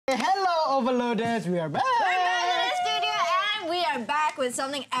overloaders, we are back! We're back in the studio and we are back with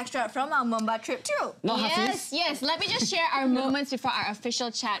something extra from our Mumbai trip too. Yes. Let me just share our moments before our official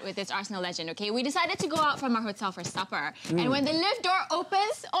chat with this Arsenal legend, okay? We decided to go out from our hotel for supper. And when the lift door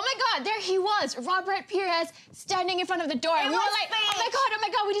opens, oh my God, there he was, Robert Pires, standing in front of the door. And we were like, oh my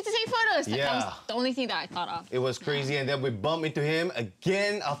God, we need to take photos. That was the only thing that I thought of. It was crazy, and then we bumped into him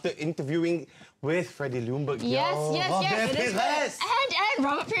again after interviewing with Freddie Ljungberg. Yes. And And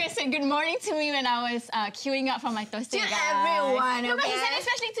Robert Pires said good morning to me when I was queuing up for my toasting. To everyone, No, but he said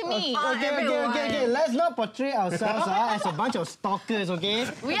especially to me. Okay. Let's not portray ourselves as a bunch of stalkers, okay?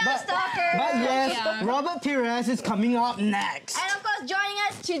 We are stalkers. But yes, Robert Pires is coming up next. And of course, joining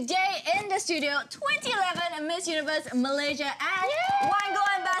us today in the studio, 2011 Miss Universe Malaysia and One Goal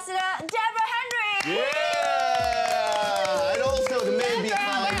Ambassador, Deborah Henry. yeah! And also the man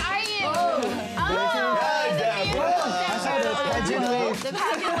behind. Where are you? The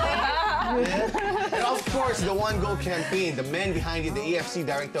pageant wave. And of course, the One Goal campaign, the man behind it, the EFC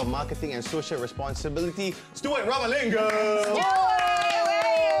Director of Marketing and Social Responsibility, Stuart Ramalingam. Stuart, where are you?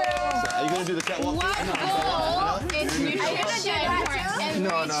 So, are you going to do the catwalk? One goal is nutrition for every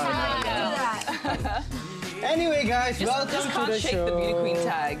child. Anyway, guys, welcome to the show. The beauty queen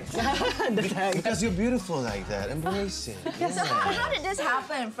tag. The tag. Because you're beautiful like that. Embrace it. So how did this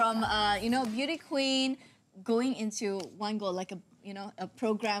happen from, beauty queen going into One Goal, like a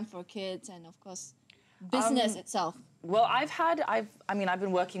program for kids and of course business itself? Well, I've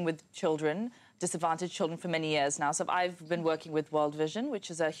been working with children, disadvantaged children for many years now. So I've been working with World Vision,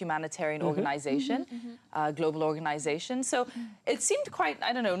 which is a humanitarian organization, global organization. So it seemed quite,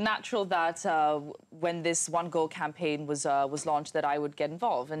 natural that when this One Goal campaign was launched, that I would get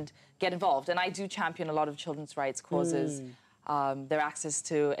involved. And I do champion a lot of children's rights causes, their access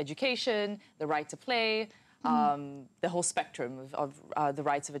to education, the right to play, the whole spectrum of the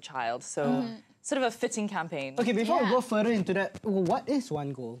rights of a child. So. Sort of a fitting campaign. Okay, before we go further into that, what is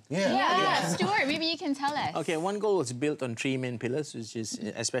One Goal? Stuart, maybe you can tell us. Okay, One Goal was built on 3 main pillars, which is,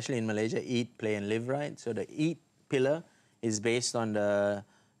 especially in Malaysia, eat, play and live right. So the eat pillar is based on the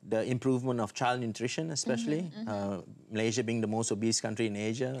improvement of child nutrition, especially. Malaysia being the most obese country in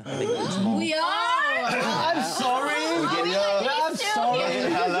Asia. I think it's more. We are! I'm sorry! I'm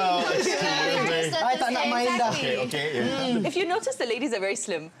sorry! Hello! I tak nak main dah. Okay. If you notice, the ladies are very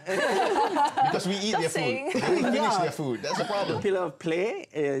slim. Because we eat their food. They finish their food. That's the problem. The pillar of play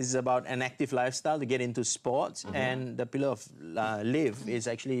is about an active lifestyle to get into sports, and the pillar of live is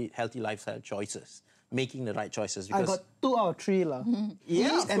actually healthy lifestyle choices, making the right choices. I got 2 out of 3 lah.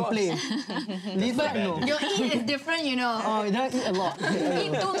 Yeah, eat and play. Live but no. Your eat is different, Oh, you don't eat a lot.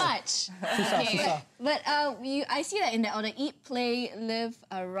 Eat too much. Susah. But I see that in the order: eat, play, live,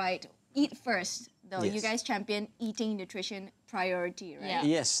 right. Eat first, though. Yes. You guys champion eating, nutrition, priority, right? Yeah.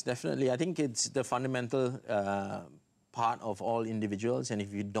 Yes, definitely. I think it's the fundamental part of all individuals, and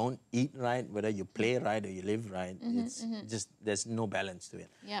if you don't eat right, whether you play right or you live right, it's just there's no balance to it.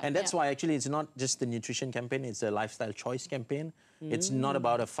 And that's why actually it's not just the nutrition campaign, it's a lifestyle choice campaign. It's not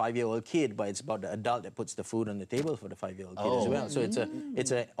about a 5-year-old kid, but it's about the adult that puts the food on the table for the 5-year-old kid as well. So it's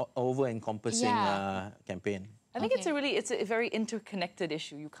a over-encompassing campaign. I think it's a very interconnected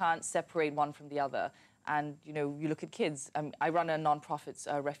issue. You can't separate one from the other. And, you look at kids. I run a non-profit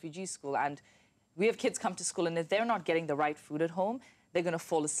refugee school, and we have kids come to school, and if they're not getting the right food at home, they're going to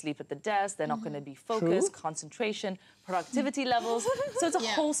fall asleep at the desk. They're not going to be focused, concentration, productivity levels. So it's a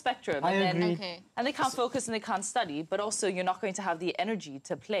whole spectrum. I agree. And they can't focus and they can't study, but also you're not going to have the energy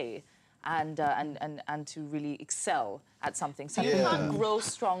to play and to really excel at something. So you can't grow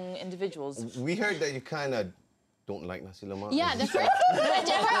strong individuals. We heard that you kind of don't like nasi lemak. Yeah, the first when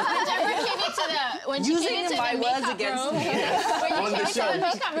Deborah came into when she came into the makeup room, when you came into the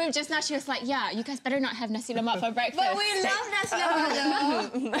makeup room just now, she was like, "Yeah, you guys better not have nasi lemak for breakfast." But we love nasi lemak, though.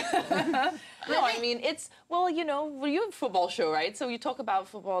 No, I mean you're a football show, right? So you talk about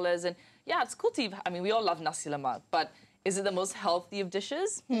footballers, and it's cool to. We all love nasi lemak, but is it the most healthy of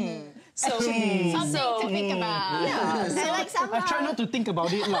dishes? So something to think about. I try not to think about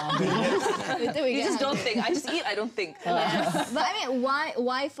it lah. You just don't think. I just eat. I don't think. But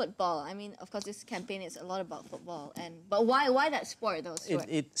why football? Of course, this campaign is a lot about football, but why that sport, though? Stuart?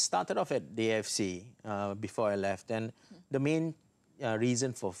 It started off at the AFC before I left, and the main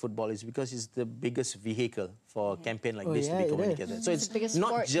reason for football is because it's the biggest vehicle for a campaign like this to be communicated. So it's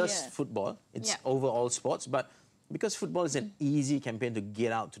not just football; it's over all sports, but because football is an easy campaign to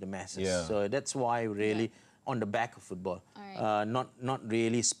get out to the masses. So that's why really on the back of football. Not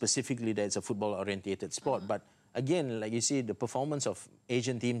really specifically that it's a football-orientated sport, but again, like you see the performance of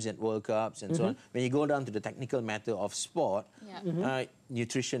Asian teams at World Cups and so on, when you go down to the technical matter of sport,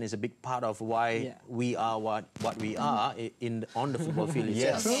 nutrition is a big part of why we are what we are on the football field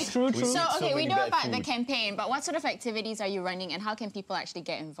itself. Yes. True. So, okay, we many know bad about the food. campaign, but what sort of activities are you running and how can people actually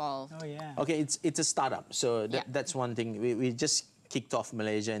get involved? Oh, yeah. Okay, it's a startup, so that's one thing. We just kicked off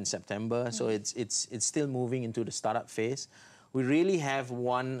Malaysia in September, so it's still moving into the startup phase. We really have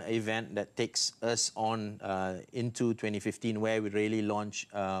one event that takes us on into 2015 where we really launch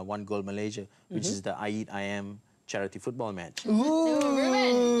One Goal Malaysia, which is the I Eat I Am charity football match. Ooh,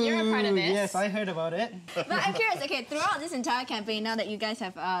 Ruben, you're a part of this. Yes, I heard about it. But I'm curious, okay, throughout this entire campaign, now that you guys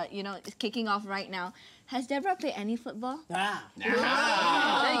have, it's kicking off right now, has Deborah played any football? Yeah,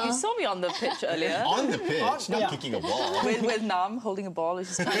 you saw me on the pitch earlier. On the pitch, not kicking a ball. with Nam holding a ball,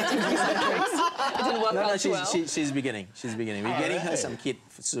 just trying to teach me some tricks. It didn't work out too well. She's beginning. We're getting her some kit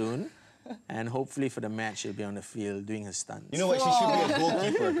soon. And hopefully for the match, she'll be on the field doing her stunts. You know what? She should be a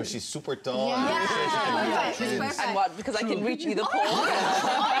goalkeeper because she's super tall. Yeah. She's perfect. And what? Because I can reach either pole. Or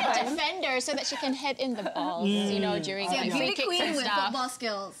a defender so that she can head in the balls, you know, during Yeah, like free beauty kicks queen and with stuff. football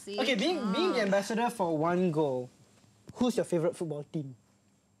skills. See? Okay, being the ambassador for One Goal, who's your favorite football team?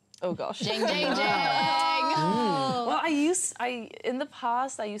 Oh gosh. Jing, jing, jing. Well, in the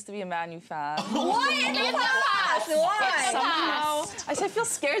past, I used to be a Man U fan. Why in the past? Why? Somehow, I feel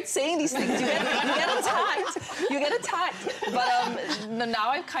scared saying these things. You get attacked. But now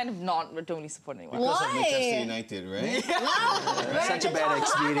I kind of don't really support anyone. Because of Manchester United, right? Such a bad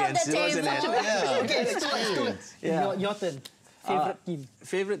experience, wasn't it? Yeah. Okay, Stuart. Yeah. Your turn. Favorite team?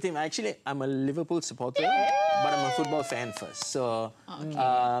 Favorite team? Actually, I'm a Liverpool supporter, but I'm a football fan first. So,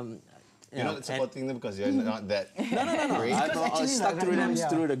 You're not supporting them because you're not that great. I stuck through them yeah.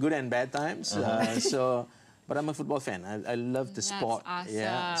 through the good and bad times. But I'm a football fan. I love the sport. awesome.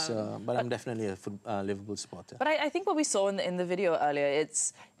 Yeah. So, but I'm definitely a Liverpool supporter. But I think what we saw in the video earlier,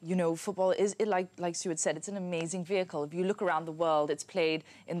 it's, you know, football is, like Stuart said, it's an amazing vehicle. If you look around the world, it's played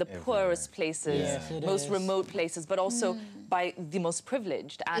in the poorest places, Yes, it most is. remote places, but also by the most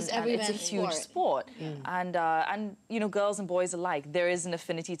privileged. And It's it's a everyone's huge sport. And you know, girls and boys alike, there is an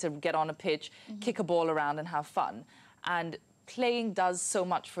affinity to get on a pitch, kick a ball around and have fun. And playing does so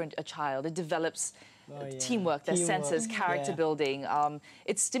much for a child. It develops teamwork, their senses, character building.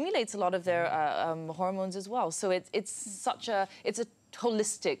 It stimulates a lot of their hormones as well. So it's a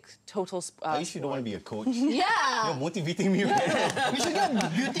holistic, total At least you don't want to be a coach. Yeah. You're motivating me right now. We should get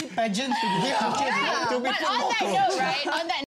beauty pageants to be But on that note, right? On that